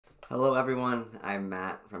Hello everyone, I'm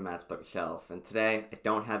Matt from Matt's Bookshelf, and today I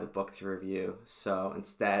don't have a book to review, so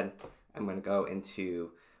instead I'm going to go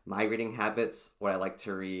into my reading habits, what I like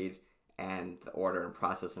to read, and the order and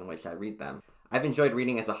process in which I read them. I've enjoyed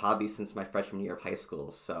reading as a hobby since my freshman year of high school,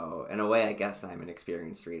 so in a way I guess I'm an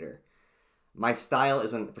experienced reader. My style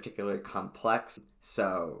isn't particularly complex,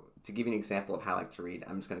 so to give you an example of how I like to read,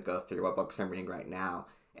 I'm just going to go through what books I'm reading right now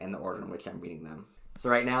and the order in which I'm reading them. So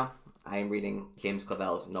right now, I am reading James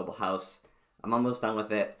Clavell's Noble House. I'm almost done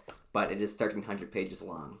with it, but it is 1,300 pages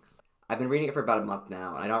long. I've been reading it for about a month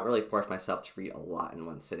now, and I don't really force myself to read a lot in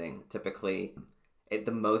one sitting. Typically,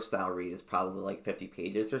 the most I'll read is probably like 50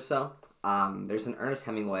 pages or so. There's an Ernest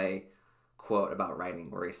Hemingway quote about writing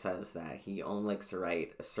where he says that he only likes to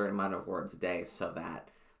write a certain amount of words a day so that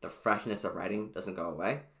the freshness of writing doesn't go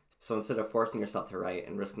away. So instead of forcing yourself to write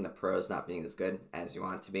and risking the prose not being as good as you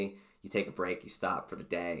want it to be, you take a break, you stop for the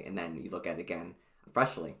day, and then you look at it again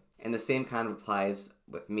freshly. And the same kind of applies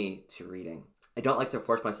with me to reading. I don't like to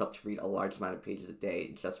force myself to read a large amount of pages a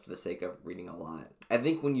day just for the sake of reading a lot. I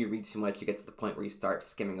think when you read too much, you get to the point where you start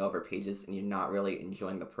skimming over pages and you're not really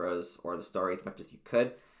enjoying the prose or the story as much as you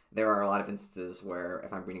could. There are a lot of instances where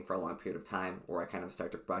if I'm reading for a long period of time, where I kind of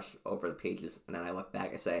start to brush over the pages, and then I look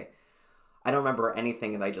back, I say, I don't remember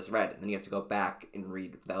anything that I just read, and then you have to go back and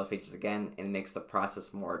read those pages again, and it makes the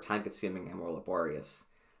process more time-consuming and more laborious.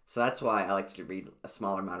 So that's why I like to read a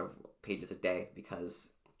smaller amount of pages a day, because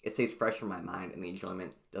it stays fresh in my mind and the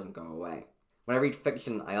enjoyment doesn't go away. When I read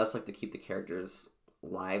fiction, I also like to keep the characters'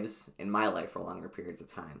 lives in my life for longer periods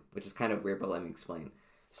of time, which is kind of weird, but let me explain.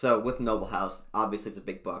 So with Noble House, obviously it's a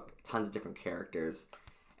big book, tons of different characters.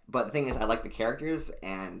 But the thing is, I like the characters,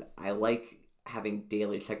 and I like having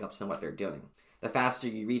daily checkups on what they're doing. The faster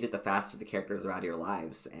you read it, the faster the characters are out of your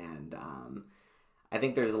lives, and I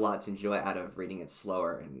think there's a lot to enjoy out of reading it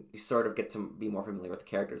slower, and you sort of get to be more familiar with the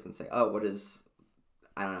characters and say, oh, what is,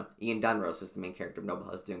 I don't know, Ian Dunrose is the main character of Noble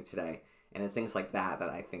House doing today, and it's things like that that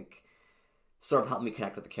I think sort of help me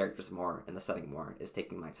connect with the characters more and the setting more, is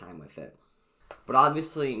taking my time with it. But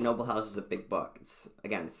obviously, Noble House is a big book. It's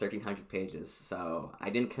 1,300 pages, so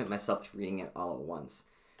I didn't commit myself to reading it all at once.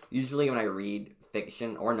 Usually when I read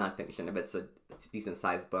fiction or nonfiction, if it's a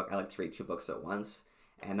decent-sized book, I like to read two books at once,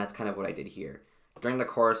 and that's kind of what I did here. During the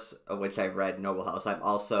course of which I've read Noble House, I've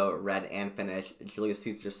also read and finished Julius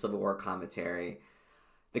Caesar's Civil War Commentary,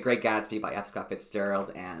 The Great Gatsby by F. Scott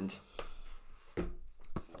Fitzgerald, and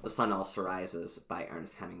The Sun Also Rises by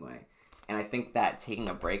Ernest Hemingway. And I think that taking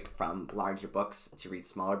a break from larger books to read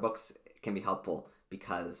smaller books can be helpful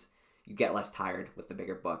because you get less tired with the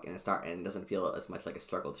bigger book, and it doesn't feel as much like a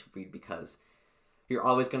struggle to read because you're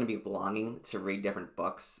always going to be longing to read different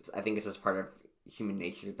books. I think it's just part of human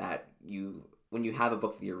nature that when you have a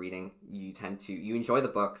book that you're reading, you enjoy the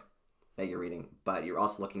book that you're reading, but you're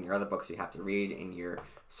also looking at your other books you have to read, and you're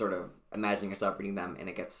sort of imagining yourself reading them, and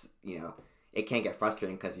it gets, it can get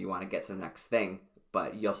frustrating because you want to get to the next thing,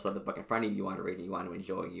 but you also have the book in front of you, you want to read it, you want to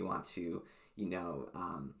enjoy, you want to,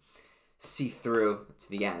 see through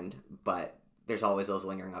to the end, but there's always those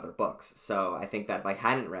lingering other books. So I think that if I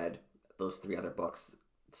hadn't read those three other books,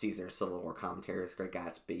 Caesar's Civil War Commentaries, Great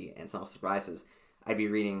Gatsby, and Some Surprises, I'd be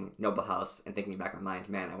reading Noble House and thinking back in my mind,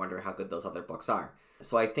 man, I wonder how good those other books are.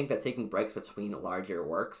 So I think that taking breaks between larger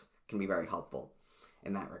works can be very helpful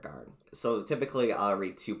in that regard. So typically I'll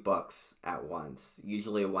read two books at once,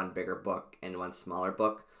 usually one bigger book and one smaller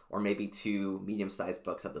book, or maybe two medium-sized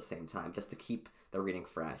books at the same time, just to keep the reading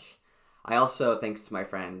fresh. I also, thanks to my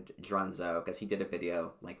friend Dronzo, because he did a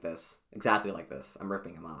video like this, exactly like this, I'm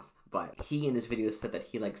ripping him off, but he in this video said that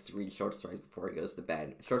he likes to read short stories before he goes to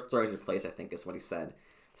bed. Short stories are place, I think, is what he said.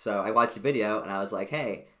 So I watched the video, and I was like,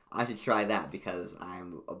 hey, I should try that because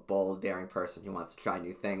I'm a bold, daring person who wants to try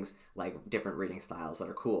new things, like different reading styles that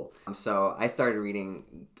are cool. So I started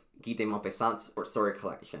reading Guy de Maupassant's short story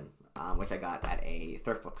collection, which I got at a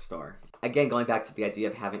thrift bookstore. Again, going back to the idea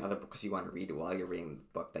of having other books you want to read while you're reading the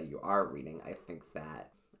book that you are reading, I think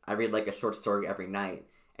that I read like a short story every night,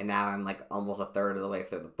 and now I'm like almost a third of the way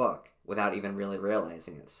through the book without even really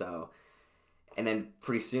realizing it. So, and then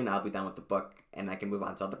pretty soon I'll be done with the book, and I can move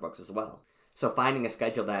on to other books as well. So finding a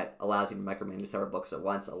schedule that allows you to micromanage several books at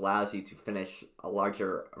once allows you to finish a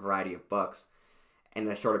larger variety of books in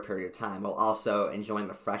a shorter period of time, while also enjoying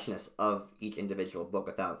the freshness of each individual book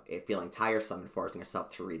without it feeling tiresome and forcing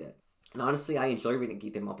yourself to read it. And honestly, I enjoy reading Guy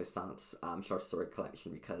de Maupassant's short story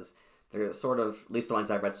collection because they're sort of, at least the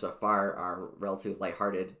ones I've read so far, are relatively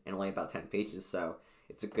lighthearted and only about 10 pages, so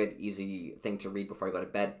it's a good, easy thing to read before I go to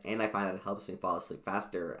bed, and I find that it helps me fall asleep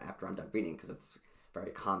faster after I'm done reading because it's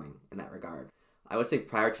very calming in that regard. I would say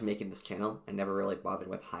prior to making this channel, I never really bothered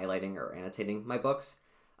with highlighting or annotating my books.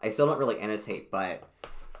 I still don't really annotate, but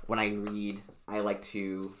when I read, I like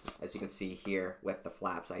to, as you can see here with the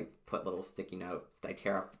flaps, I put little sticky note. I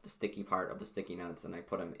tear up the sticky part of the sticky notes and I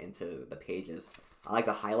put them into the pages. I like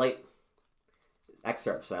to highlight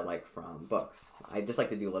excerpts I like from books. I just like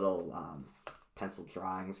to do little pencil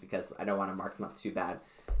drawings because I don't want to mark them up too bad.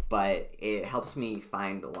 But it helps me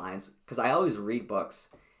find lines, because I always read books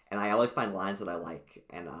and I always find lines that I like.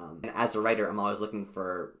 And as a writer, I'm always looking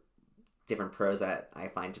for different prose that I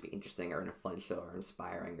find to be interesting or influential or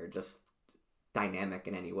inspiring or just dynamic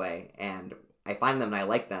in any way. And I find them and I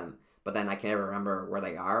like them, but then I can never remember where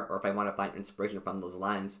they are, or if I want to find inspiration from those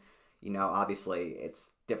lines, you know, obviously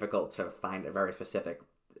it's difficult to find a very specific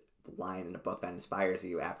line in a book that inspires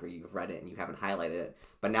you after you've read it and you haven't highlighted it.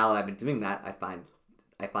 But now that I've been doing that, I find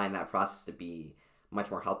that process to be much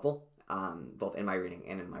more helpful, both in my reading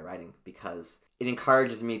and in my writing, because it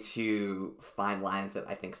encourages me to find lines that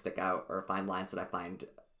I think stick out, or find lines that I find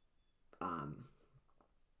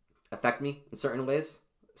affect me in certain ways.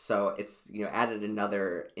 So it's, you know, added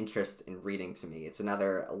another interest in reading to me. It's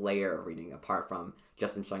another layer of reading apart from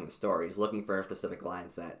just enjoying the stories, looking for specific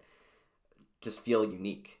lines that just feel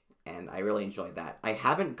unique. And I really enjoyed that. I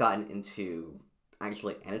haven't gotten into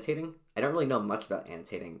actually annotating. I don't really know much about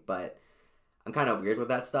annotating, but I'm kind of weird with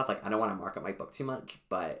that stuff. Like, I don't want to mark up my book too much,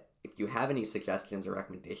 but if you have any suggestions or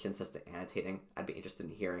recommendations as to annotating, I'd be interested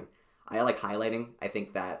in hearing. I like highlighting. I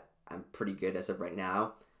think that I'm pretty good as of right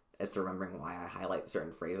now as to remembering why I highlight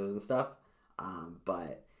certain phrases and stuff.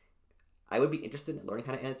 But I would be interested in learning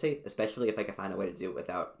how to annotate, especially if I could find a way to do it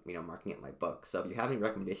without, you know, marking up my book. So if you have any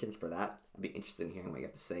recommendations for that, I'd be interested in hearing what you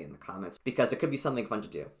have to say in the comments, because it could be something fun to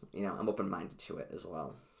do. You know, I'm open-minded to it as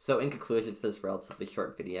well. So in conclusion to this relatively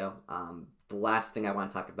short video, the last thing I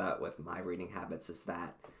want to talk about with my reading habits is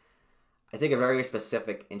that I take a very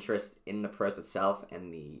specific interest in the prose itself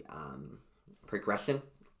and the progression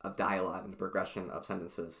of dialogue and the progression of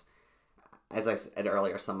sentences. As I said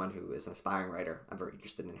earlier, someone who is an aspiring writer, I'm very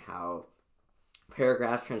interested in how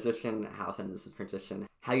paragraphs transition, how sentences transition,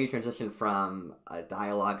 how you transition from a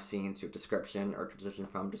dialogue scene to a description, or transition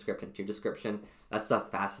from description to description. That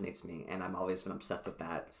stuff fascinates me, and I've always been obsessed with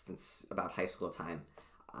that since about high school time.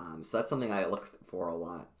 So that's something I look for a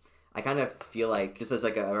lot. I kind of feel like this is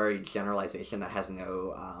like a very generalization that has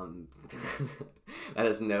no that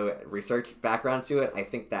has no research background to it. I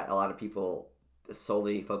think that a lot of people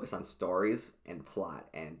solely focus on stories and plot,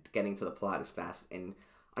 and getting to the plot as fast, and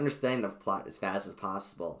understanding the plot as fast as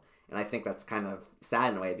possible. And I think that's kind of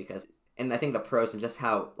sad in a way, because, and I think the prose and just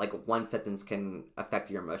how like one sentence can affect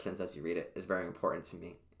your emotions as you read it is very important to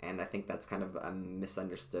me. And I think that's kind of a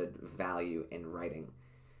misunderstood value in writing.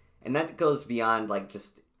 And that goes beyond like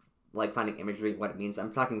just like finding imagery, what it means.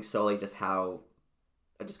 I'm talking solely just how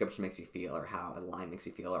a description makes you feel, or how a line makes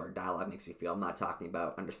you feel, or a dialogue makes you feel. I'm not talking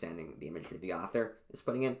about understanding the imagery the author is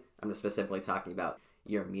putting in. I'm just specifically talking about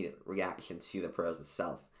your immediate reaction to the prose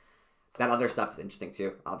itself. That other stuff is interesting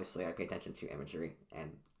too. Obviously, I pay attention to imagery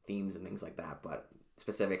and themes and things like that, but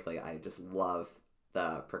specifically, I just love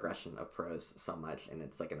the progression of prose so much, and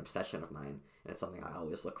it's like an obsession of mine, and it's something I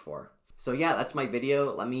always look for. So yeah, that's my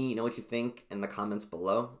video. Let me know what you think in the comments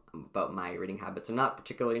below about my reading habits. They're not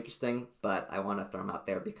particularly interesting, but I want to throw them out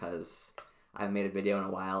there because I haven't made a video in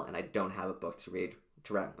a while, and I don't have a book to read,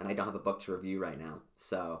 and I don't have a book to review right now.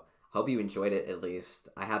 So hope you enjoyed it at least.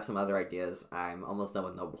 I have some other ideas. I'm almost done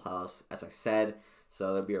with Noble House, as I said,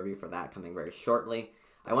 so there'll be a review for that coming very shortly.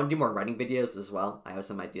 I want to do more writing videos as well. I have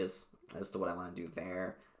some ideas as to what I want to do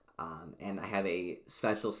there. And I have a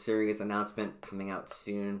special series announcement coming out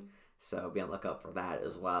soon, so be on the lookout for that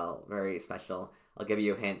as well. Very special. I'll give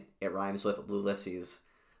you a hint. It rhymes with Ulysses.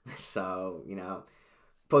 So, you know,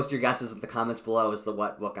 post your guesses in the comments below as to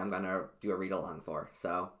what book I'm going to do a read-along for.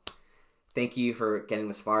 So, thank you for getting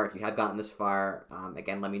this far. If you have gotten this far,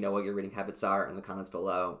 again, let me know what your reading habits are in the comments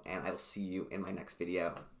below, and I will see you in my next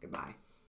video. Goodbye.